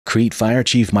Crete Fire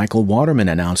Chief Michael Waterman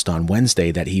announced on Wednesday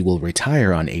that he will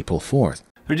retire on April 4th.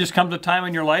 There just comes a time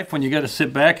in your life when you got to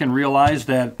sit back and realize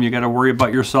that you got to worry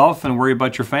about yourself and worry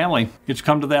about your family. It's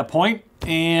come to that point,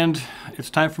 and it's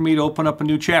time for me to open up a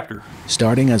new chapter.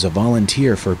 Starting as a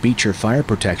volunteer for Beecher Fire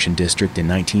Protection District in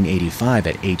 1985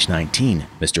 at age 19,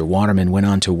 Mr. Waterman went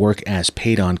on to work as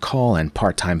paid-on-call and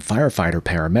part-time firefighter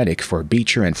paramedic for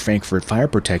Beecher and Frankfort Fire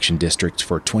Protection Districts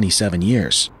for 27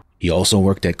 years. He also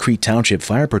worked at Crete Township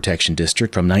Fire Protection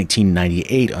District from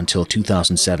 1998 until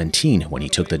 2017, when he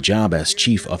took the job as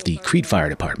Chief of the Crete Fire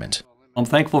Department. I'm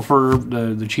thankful for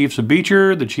the Chiefs of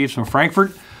Beecher, the Chiefs of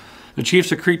Frankfort, the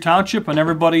Chiefs of Crete Township, and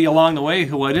everybody along the way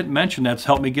who I didn't mention that's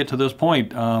helped me get to this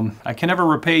point. I can never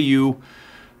repay you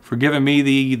for giving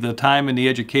me the time and the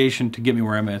education to get me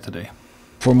where I'm at today.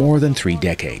 For more than 3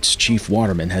 decades, Chief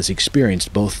Waterman has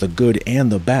experienced both the good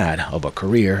and the bad of a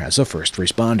career as a first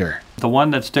responder. The one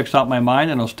that sticks out in my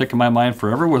mind, and will stick in my mind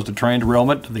forever, was the train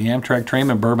derailment to the Amtrak train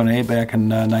in Bourbonnais back in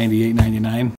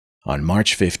 98-99. On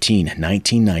March 15,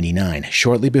 1999,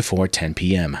 shortly before 10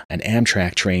 p.m., an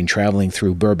Amtrak train traveling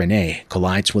through Bourbonnais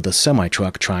collides with a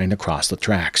semi-truck trying to cross the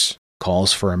tracks.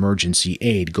 Calls for emergency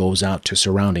aid goes out to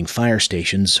surrounding fire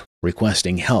stations,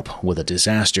 requesting help with a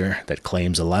disaster that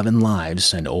claims 11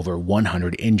 lives and over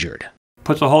 100 injured.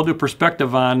 Puts a whole new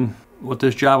perspective on what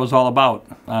this job was all about.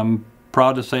 I'm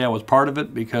proud to say I was part of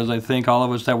it because I think all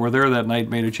of us that were there that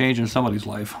night made a change in somebody's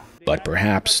life. But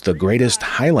perhaps the greatest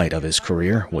highlight of his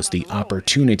career was the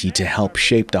opportunity to help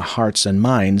shape the hearts and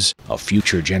minds of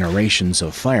future generations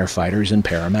of firefighters and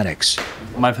paramedics.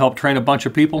 I've helped train a bunch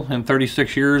of people in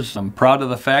 36 years. I'm proud of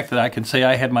the fact that I can say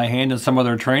I had my hand in some of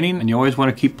their training, and you always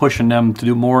want to keep pushing them to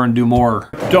do more and do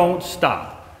more. Don't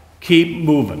stop. Keep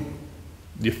moving.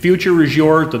 The future is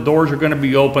yours. The doors are going to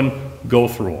be open. Go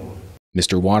through them.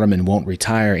 Mr. Waterman won't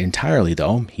retire entirely,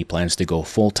 though. He plans to go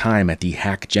full-time at the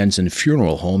Hack Jensen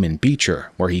Funeral Home in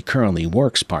Beecher, where he currently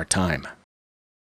works part-time.